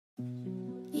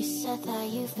You said that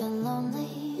you've been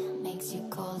lonely, makes you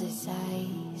cold as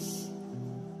ice.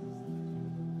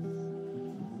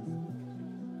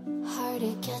 Hard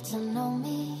to get to know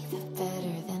me, but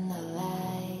better than the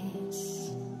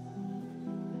lies.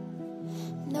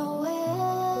 No way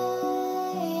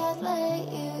I'd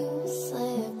let you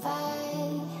slip by.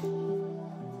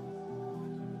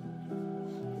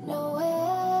 No way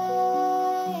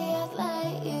I'd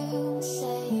let you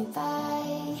say bye.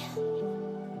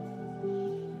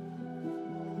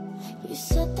 You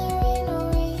said there ain't no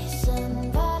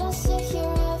reason, but I'll sit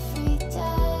here every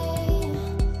day,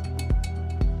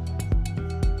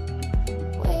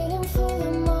 waiting for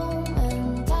the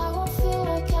moment I won't feel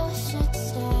like I should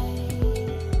stay.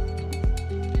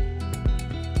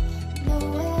 No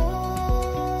way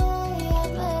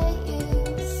I'd let you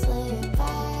slip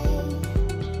by.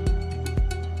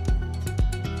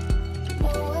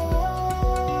 No way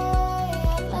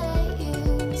I'd let you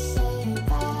say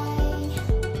bye.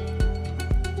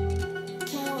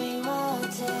 Can we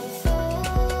watch it fade,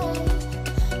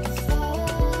 fade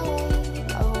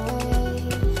away?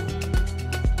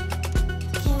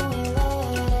 Can we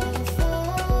let it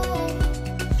fade,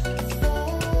 fade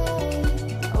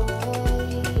away?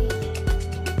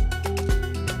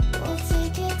 We'll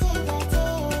take it day by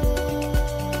day.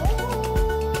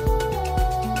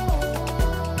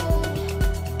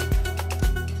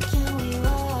 Can we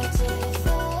watch it fade, fade away?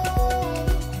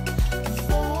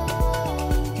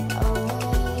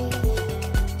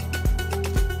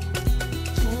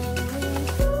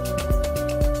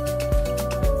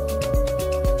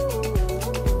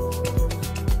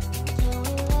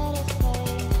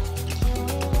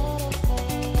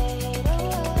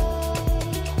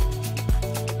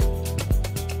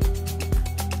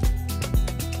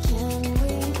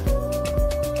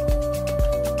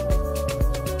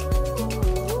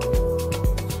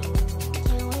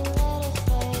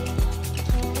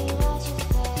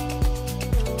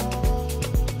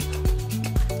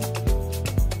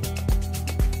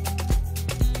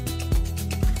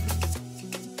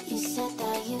 You said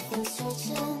that you've been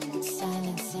searching,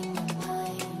 silencing your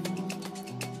mind,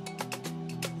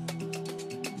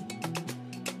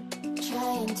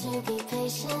 trying to be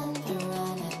patient, but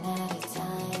running out of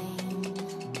time.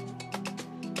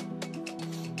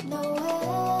 No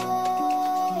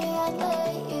way I'd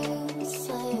let you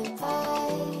slip by.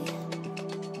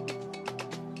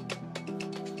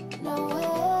 No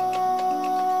way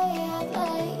I'd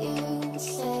let you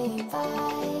say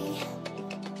bye.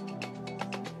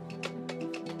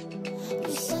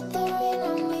 You said there ain't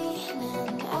no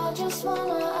meaning, I just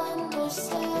wanna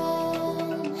understand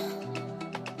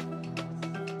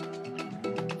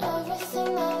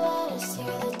everything that led us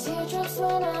here, the teardrops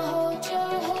when I hold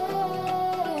your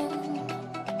hand.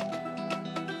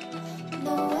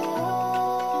 No way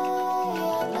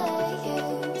I'd let you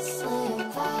slip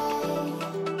by.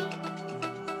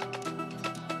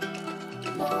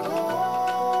 No way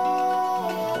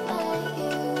I'd let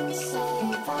you say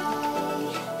bye.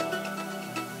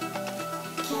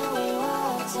 Can we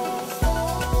watch it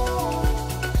fade,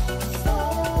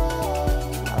 fade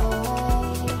away?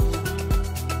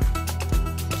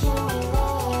 Can we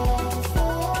let it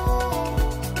fade,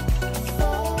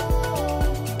 fade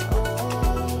away?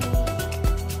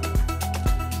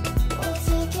 We'll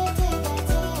take it day by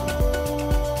day.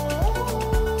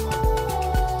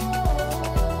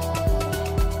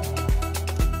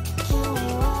 Can we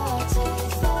watch it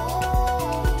fade,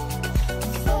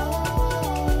 fade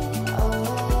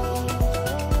away?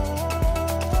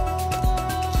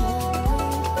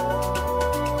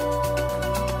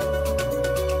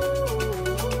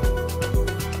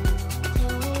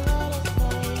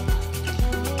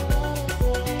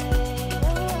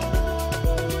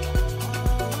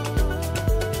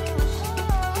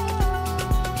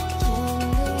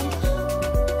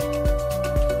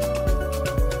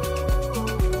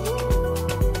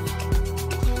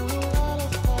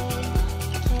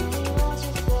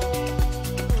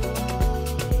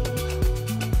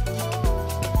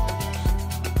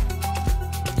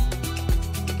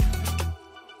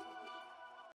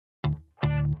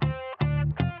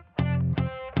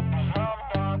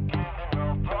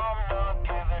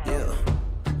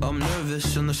 I'm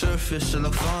nervous on the surface, I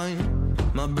look fine.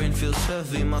 My brain feels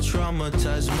heavy, my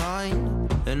traumatized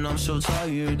mind. And I'm so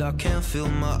tired, I can't feel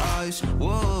my eyes.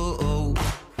 Whoa,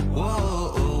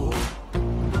 whoa.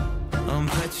 I'm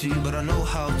petty, but I know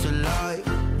how to lie.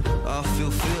 I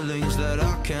feel feelings that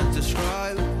I can't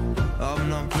describe. I'm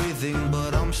not breathing,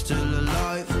 but I'm still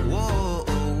alive. Whoa,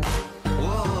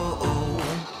 whoa.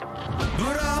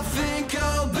 But I think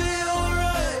I'll be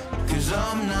alright, 'cause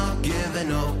I'm not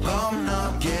giving up, I'm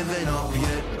not giving up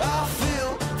yet. I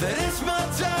feel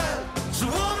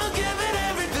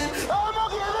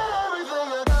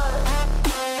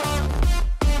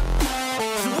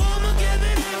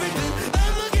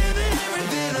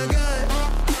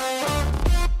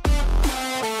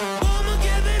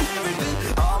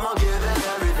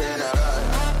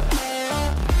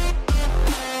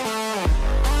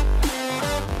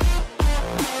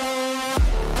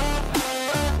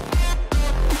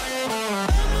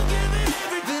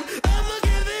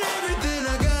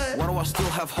I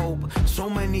still have hope. So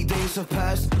many days have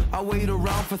passed. I wait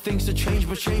around for things to change,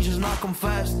 but change has not come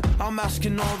fast. I'm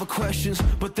asking all the questions,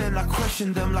 but then I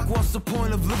question them. Like, what's the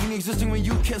point of living, existing when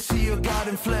you can't see your God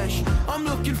in flesh? I'm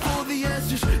looking for the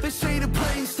answers, they say to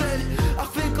pray instead. I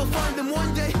think I'll find them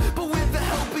one day, but with a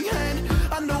helping hand.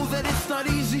 I know that it's not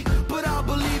easy, but I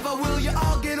believe I will. Yeah,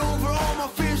 I'll get over all my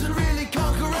fears and really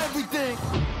conquer everything.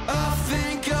 I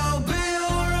think I'll be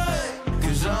alright,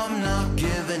 'cause I'm not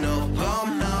giving up on